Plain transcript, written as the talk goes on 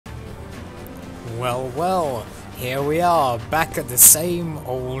Well, well, here we are, back at the same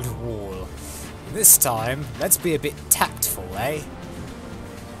old wall. This time, let's be a bit tactful, eh?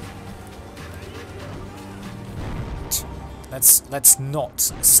 Let's not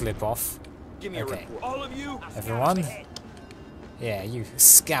slip off. Give me a Okay, report. All of you, everyone? Yeah, you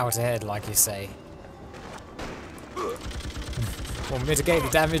scout ahead, like you say. We'll mitigate the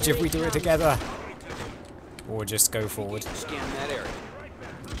damage if we do it together. Or just go forward. scan that area.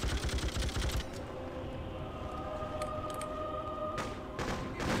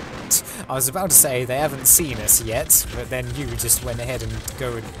 I was about to say they haven't seen us yet, but then you just went ahead and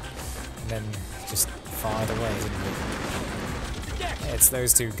then just fired away, didn't you? Yeah, it's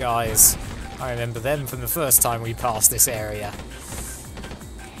those two guys. I remember them from the first time we passed this area.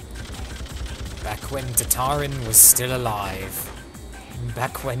 Back when Tatarin was still alive.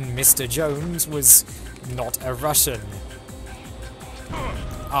 Back when Mr. Jones was not a Russian.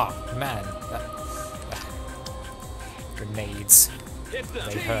 Ah, man. Grenades.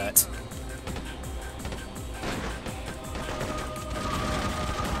 They hurt.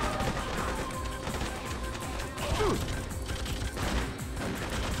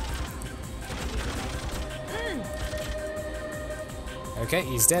 Okay,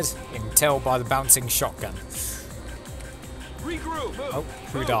 he's dead. You can tell by the bouncing shotgun. Regroup. Oh,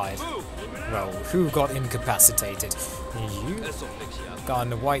 who died? Well, who got incapacitated? You? This'll fix you up. Guy in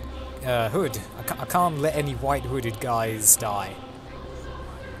the white hood. I can't let any white hooded guys die.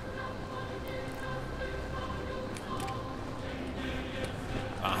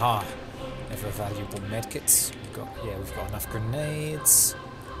 Aha. Ever valuable medkits. We've got enough grenades.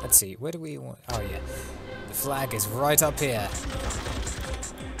 Let's see, where do we want? Oh yeah. The flag is right up here.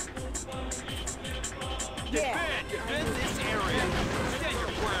 Defend this area. Stand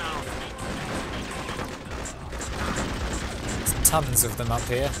your ground. There's tons of them up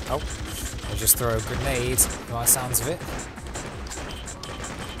here. Oh, I'll just throw a grenade by the sounds of it.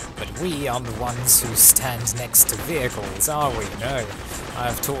 But we aren't the ones who stand next to vehicles, are we? No. I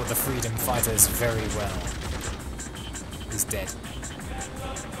have taught the freedom fighters very well. He's dead.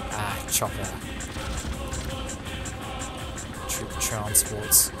 Ah, chopper. Troop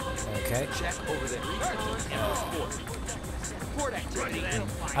transports. Okay. Check over there. Report activity. I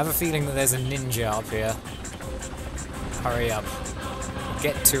have a feeling that there's a ninja up here. Hurry up.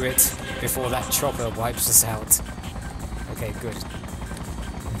 Get to it before that chopper wipes us out. Okay, good.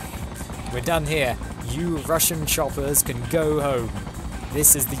 We're done here. You Russian choppers can go home.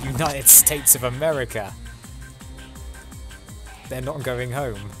 This is the United States of America. They're not going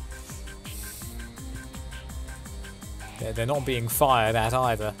home. They're not being fired at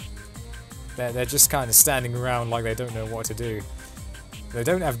either. They're just kind of standing around like they don't know what to do. They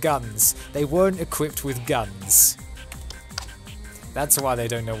don't have guns. They weren't equipped with guns. That's why they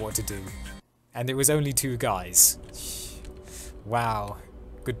don't know what to do. And it was only two guys. Wow.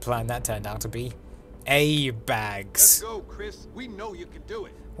 Good plan that turned out to be. A-bags. Let's go, Chris. We know you can do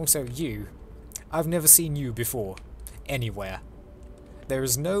it. Also, you. I've never seen you before. Anywhere. There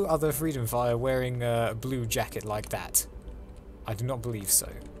is no other freedom fighter wearing a blue jacket like that. I do not believe so.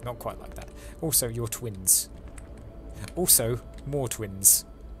 Not quite like that. Also, you're twins. Also, more twins.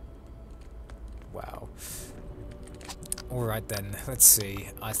 Wow. Alright then, let's see.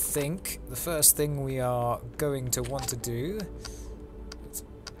 I think the first thing we are going to want to do...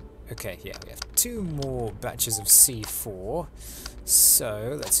 Okay, yeah, we have two more batches of C4.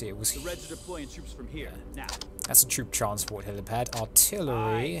 So, let's see, it was... The Reds are deploying troops from here, now. That's a troop transport helipad.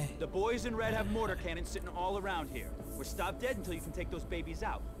 Artillery... Aye. The boys in red have mortar cannons sitting all around here. We're stopped dead until you can take those babies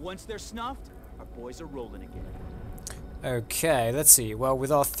out. Once they're snuffed, our boys are rolling again. Okay, let's see. Well,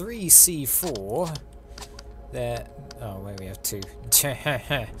 with our 3 C4... There... Oh, wait, we have 2.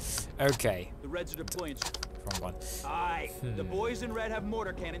 Okay. The Reds are deploying... Wrong one. Aye. The boys in red have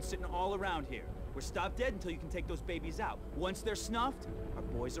mortar cannons sitting all around here. We're stopped dead until you can take those babies out. Once they're snuffed, our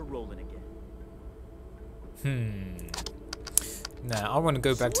boys are rolling again. Now, I want to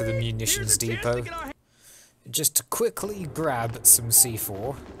go back to the munitions depot. Just to quickly grab some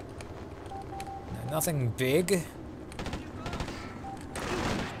C4. No, nothing big. Defend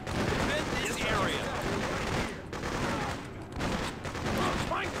this area.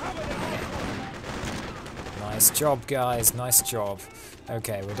 Nice job, guys. Nice job.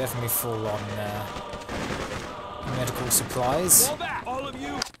 Okay, we're definitely full on medical supplies. Fall back, all of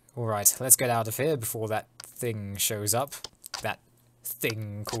you. Alright, let's get out of here before that thing shows up. That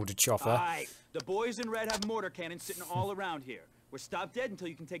thing called a chopper. Aye. The boys in red have mortar cannons sitting all around here. We're stopped dead until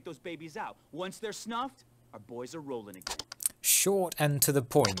you can take those babies out. Once they're snuffed, our boys are rolling again. Short and to the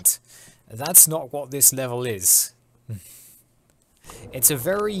point. That's not what this level is. It's a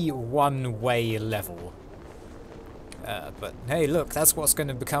very one-way level. But hey, look, that's what's going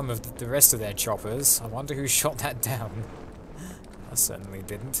to become of the rest of their choppers. I wonder who shot that down. I certainly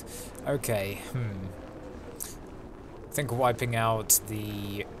didn't. Okay, I think wiping out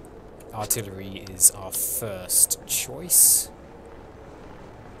the artillery is our first choice.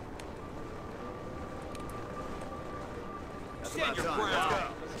 Stand your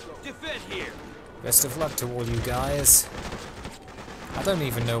ground. Defend here. Best of luck to all you guys. I don't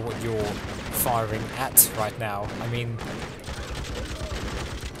even know what you're firing at right now. I mean,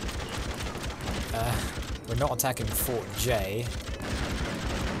 we're not attacking Fort J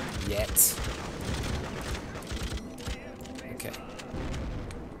yet. Okay.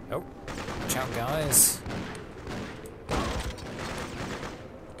 Oh, watch out, guys.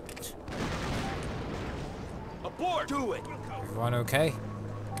 Abort. Do it. Everyone okay?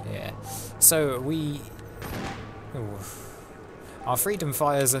 Yeah. So we... Ooh. Our freedom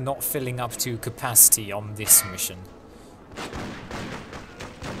fires are not filling up to capacity on this mission.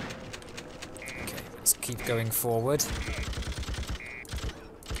 Okay, let's keep going forward.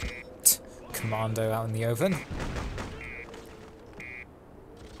 Commando out in the open.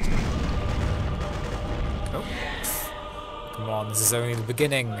 Oh. Come on, this is only the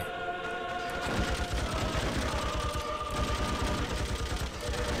beginning.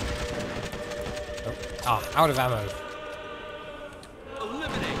 Oh. Ah, out of ammo.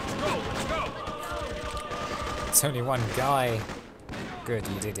 It's only one guy. Good,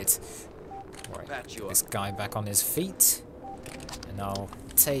 you did it. Right, get this guy back on his feet. And I'll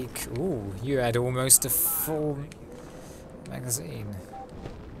take... Ooh, you had almost a full magazine.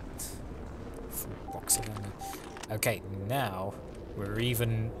 Full box of ammo. Okay, now we're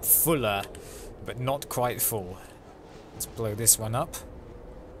even fuller, but not quite full. Let's blow this one up.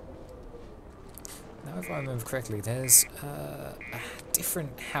 Now if I remember correctly, there's a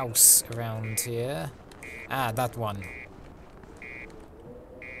different house around here. Ah, that one.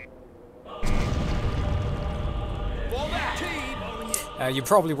 You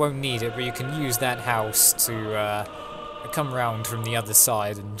probably won't need it, but you can use that house to come round from the other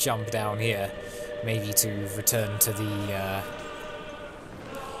side and jump down here. Maybe to return to the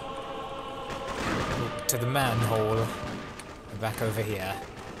manhole back over here.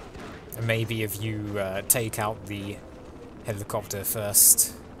 And maybe if you take out the helicopter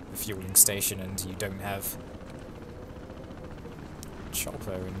first, the fueling station, and you don't have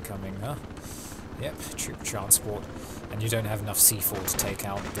chopper incoming, huh? Yep, troop transport. And you don't have enough C4 to take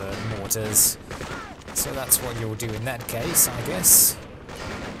out the mortars. So that's what you'll do in that case, I guess.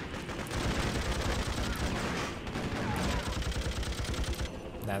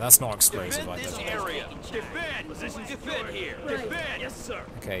 Now that's not explosive, I don't think. Area. Defend. Defend here. Defend. Yes, sir.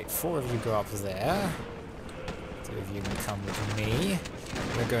 Okay, 4 of you go up there. 3 of you can come with me.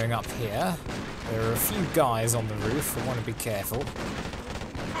 We're going up here. There are a few guys on the roof. I want to be careful.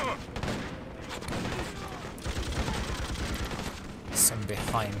 Some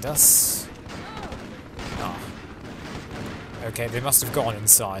behind us. Ah. Okay, they must have gone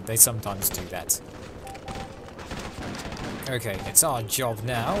inside. They sometimes do that. Okay, it's our job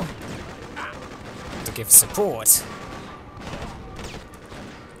now to give support.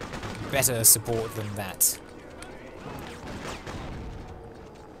 Better support than that.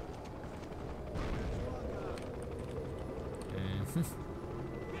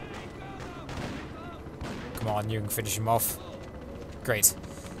 Come on, you can finish him off. Great.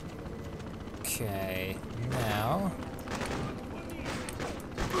 Okay, now...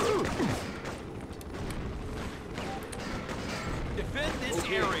 Defend this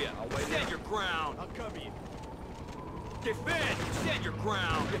area. Stand your ground. I'll cover you. Defend. Stand your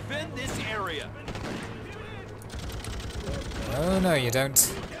ground. Defend this area. Oh no, you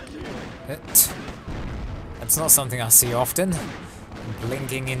don't. That's not something I see often.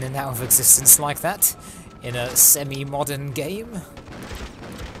 Blinking in and out of existence like that in a semi-modern game.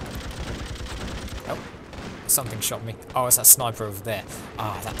 Oh, something shot me. Oh, it's that sniper over there.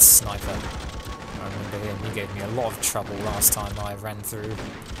 Ah, that sniper. I remember him. He gave me a lot of trouble last time I ran through.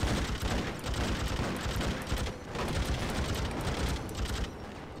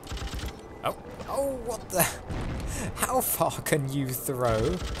 Oh, oh, what the? How far can you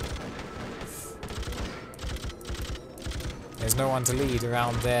throw? There's no one to lead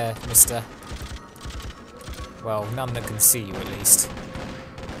around there, mister. Well, none that can see you, at least.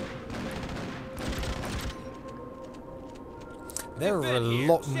 There are a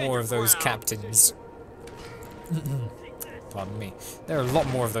lot more of those captains. Pardon me. There are a lot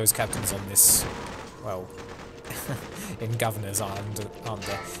more of those captains on this, well, in Governor's Island, aren't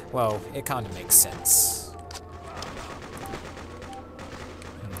there? Well, it kind of makes sense.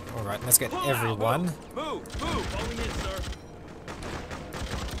 Right, let's get everyone. Move! Falling in, sir.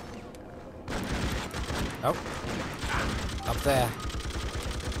 Oh. Up there.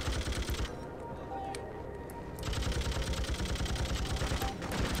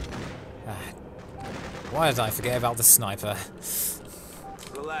 Why did I forget about the sniper?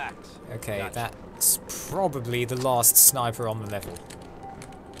 Relax. Okay, Gotcha. that's probably the last sniper on the level.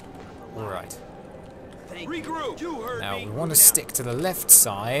 Alright. Regroup! You heard Now me. we want to stick to the left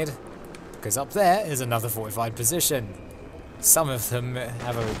side, because up there is another fortified position. Some of them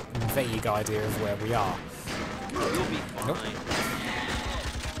have a vague idea of where we are. You'll be fine. Nope.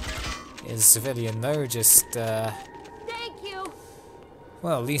 Is civilian though, just Thank you.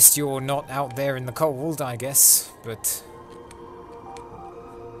 well, at least you're not out there in the cold, I guess, but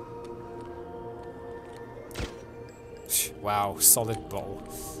wow, solid ball.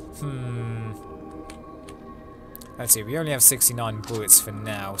 Let's see, we only have 69 bullets for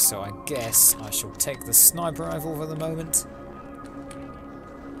now, so I guess I shall take the sniper rifle for the moment.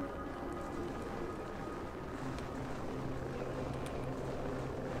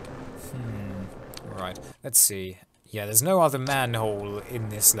 Right, let's see. Yeah, there's no other manhole in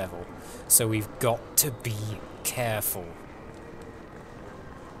this level, so we've got to be careful.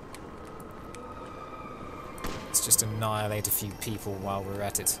 Let's just annihilate a few people while we're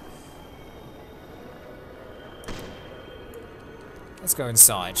at it. Let's go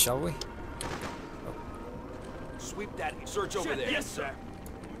inside, shall we? Sweep that. Search over there. Yes, sir.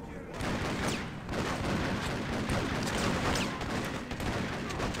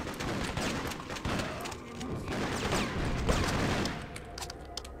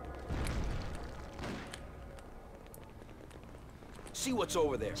 See what's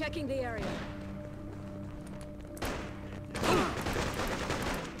over there. Checking the area.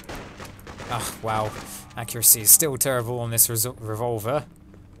 Ah, wow. Accuracy is still terrible on this revolver,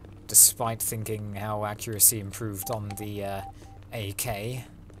 despite thinking how accuracy improved on the AK a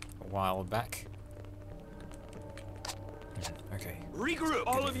while back. Okay. Regroup,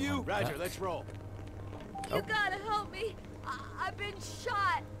 all of you. Roger, let's roll. You gotta help me. I've been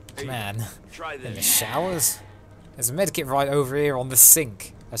shot. Man, Try in the this. showers? There's a medkit right over here on the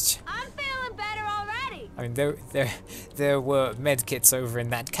sink. That's I'm feeling better already. I mean, there were medkits over in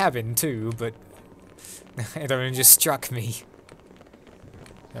that cabin too, but it only just struck me.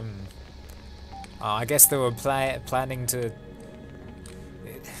 I guess they were planning to.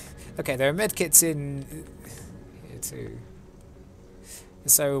 Okay, there are medkits in here too.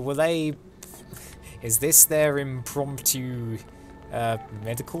 So will they? Is this their impromptu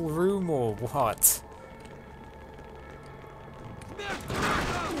medical room or what?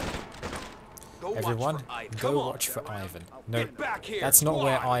 Go Everyone, watch for Ivan. go Come on. watch for Ivan. No, Get back here. that's not Come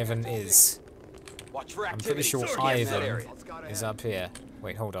where on. Ivan is. Watch for I'm activity. pretty sure Scan that Ivan area. is up here.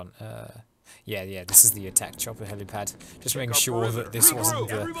 Wait, hold on. Yeah, this is the attack chopper helipad. Just making our sure perimeter. that this wasn't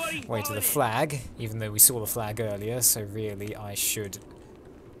the Everybody way to the on it. flag, even though we saw the flag earlier, so really I should.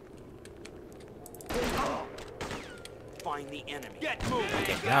 Find the enemy. Get moving.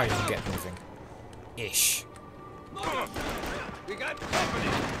 Now you can get moving. Ish. We got company.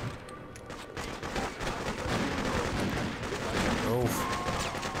 Oh.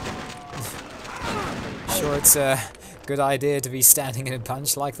 Sure, it's a good idea to be standing in a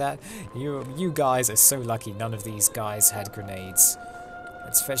bunch like that. You guys are so lucky none of these guys had grenades.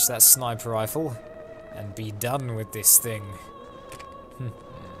 Let's fetch that sniper rifle and be done with this thing.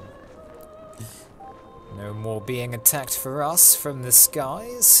 No more being attacked for us from the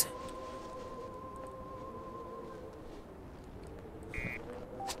skies.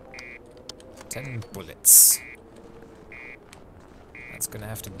 Ten bullets. That's gonna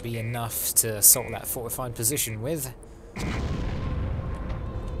have to be enough to assault that fortified position with.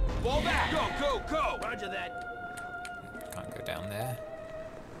 Fall back. Go. Roger that. Can't go down there.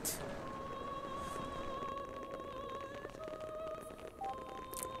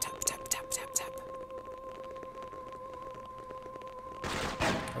 Tap, tap, tap, tap, tap.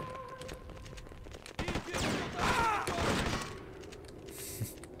 Oh.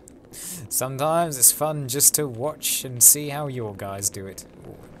 Sometimes it's fun just to watch and see how your guys do it.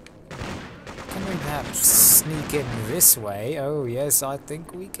 Ooh. Can we perhaps sneak in this way? Oh yes, I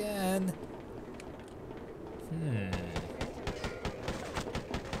think we can.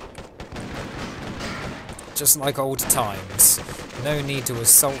 Just like old times. No need to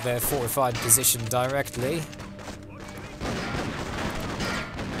assault their fortified position directly.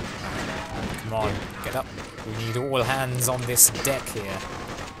 Come on, get up. We need all hands on this deck here.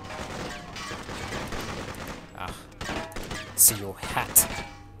 Ah. See your hat.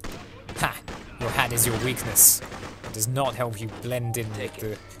 Ha! Your hat is your weakness. It does not help you blend in with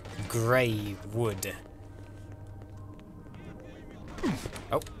the grey wood.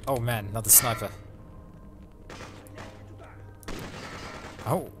 Oh man, another sniper.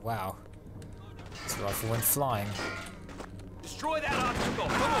 Oh, wow. This rifle went flying. Destroy that obstacle.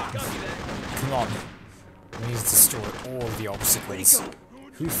 Come on, got me there. Come on. We need to destroy all the obstacles.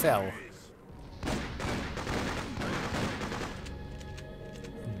 Who fell?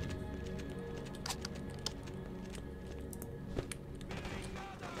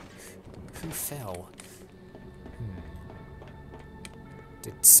 Who fell?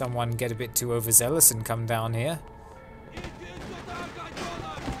 Did someone get a bit too overzealous and come down here?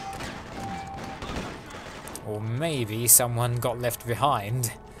 Or maybe someone got left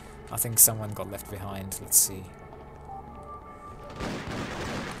behind. I think someone got left behind. Let's see.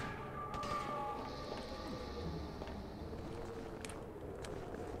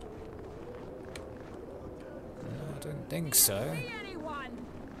 No, I don't think so.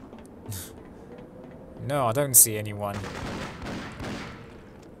 No, I don't see anyone.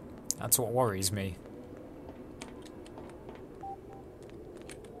 That's what worries me.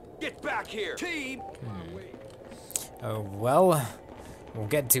 Get back here, team. Oh well, we'll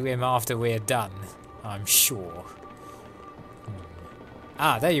get to him after we're done, I'm sure.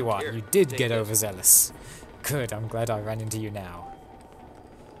 Ah, there you are. Here, You did take get this. overzealous. Good, I'm glad I ran into you now.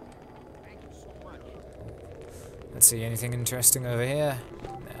 Let's see, anything interesting over here?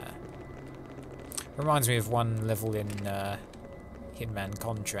 Nah. Reminds me of one level in Hitman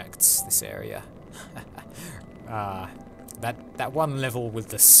Contracts, this area. That one level with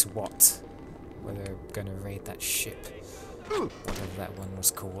the SWAT, where they're gonna raid that ship. Whatever that one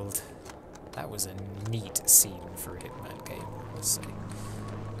was called. That was a neat scene for a Hitman game, I must say.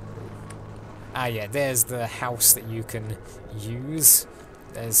 Ah yeah, there's the house that you can use.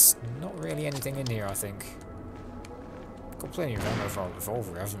 There's not really anything in here, I think. Got plenty of ammo for our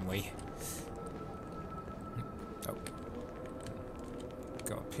revolver, haven't we? Oh.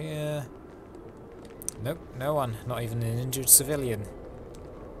 Go up here. Nope, no one. Not even an injured civilian.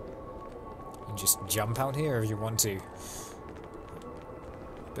 You can just jump out here if you want to.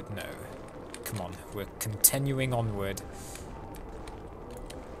 But no. Come on, we're continuing onward.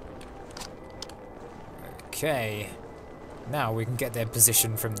 Okay. Now we can get their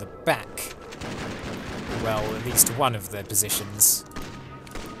position from the back. Well, at least one of their positions.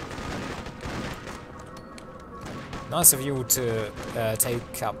 Nice of you all to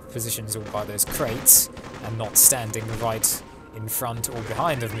take up positions all by those crates and not standing right in front or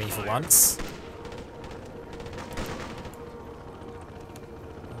behind of me for once.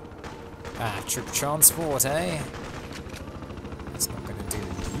 Ah, troop transport, eh? That's not going to do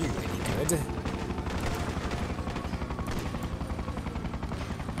you any good.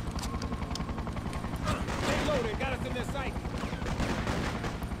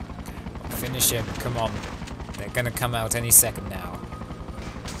 Finish him, come on. They're gonna come out any second now.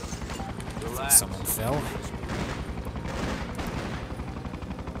 Relax. Someone fell.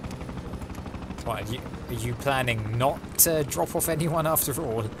 What, are you planning not to drop off anyone after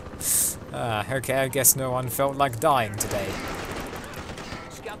all? Okay, I guess no one felt like dying today.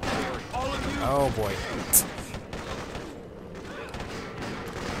 Scout the area. All of you. Oh boy.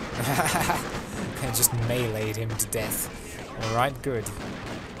 I just meleeed him to death. Alright, good.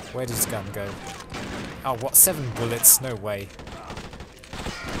 Where did his gun go? Oh, what? 7 bullets? No way.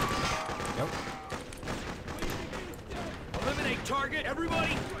 Nope. Eliminate target,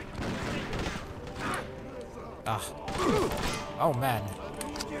 everybody. Ah. Oh man.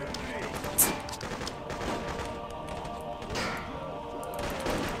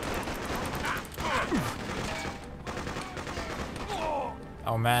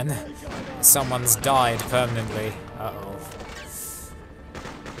 Oh man. Someone's died permanently. Uh-oh.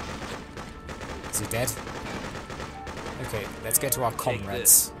 Is he dead? Okay, let's get to our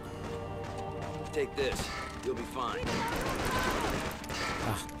comrades. Take this. You'll be fine.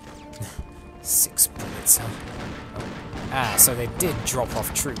 6 bullets, huh? Oh. Ah, so they did drop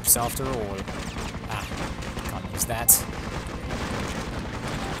off troops after all. Ah, can't use that.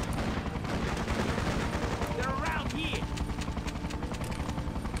 They're around here.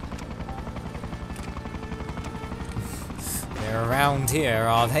 They're around here,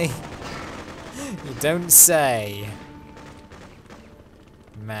 are they? You don't say.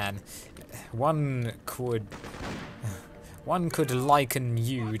 Man, one could liken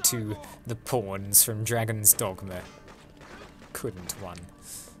you to the pawns from Dragon's Dogma. Couldn't one?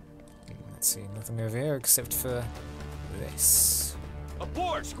 Let's see, nothing over here except for this.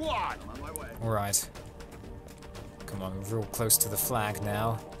 Aboard, squad. Alright. Come on, we're real close to the flag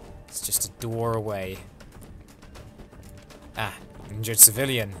now. It's just a door away. Ah, injured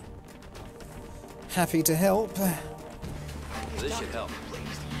civilian. Happy to help. This should help.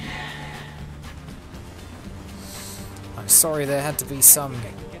 I'm sorry there had to be some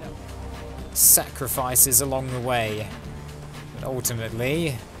sacrifices along the way. But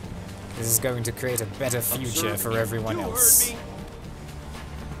ultimately, this is going to create a better future for everyone else.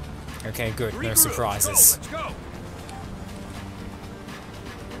 Okay, good. No surprises. Let's go.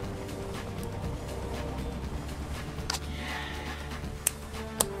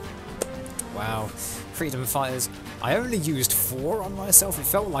 Wow. Freedom fighters. I only used 4 on myself. It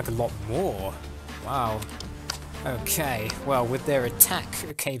felt like a lot more. Wow. Okay, well, with their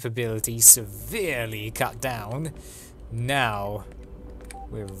attack capability severely cut down, now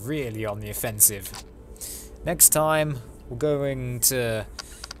we're really on the offensive. Next time, we're going to...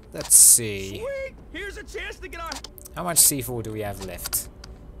 Let's see. Sweet! Here's a chance to get our... How much C4 do we have left?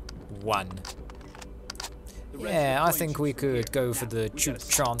 1. The rest Yeah, will I play think we troops from here. could go for Now, the we troop gotta-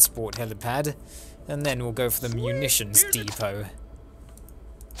 transport helipad, and then we'll go for the munitions Here's a- depot.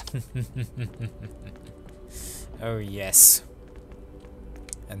 Oh yes.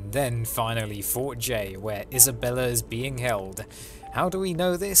 And then finally Fort J, where Isabella is being held. How do we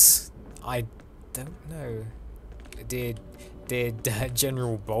know this? I don't know. Did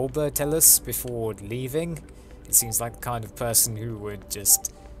General Bulba tell us before leaving? It seems like the kind of person who would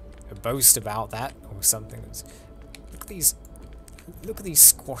just boast about that or something. Look at these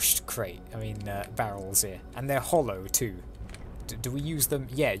squashed barrels here, and they're hollow too. Do we use them?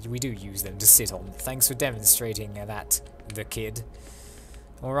 Yeah, we do use them to sit on. Thanks for demonstrating that, the kid.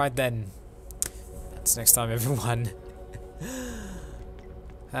 Alright then. That's next time, everyone.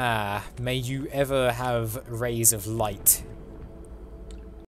 May you ever have rays of light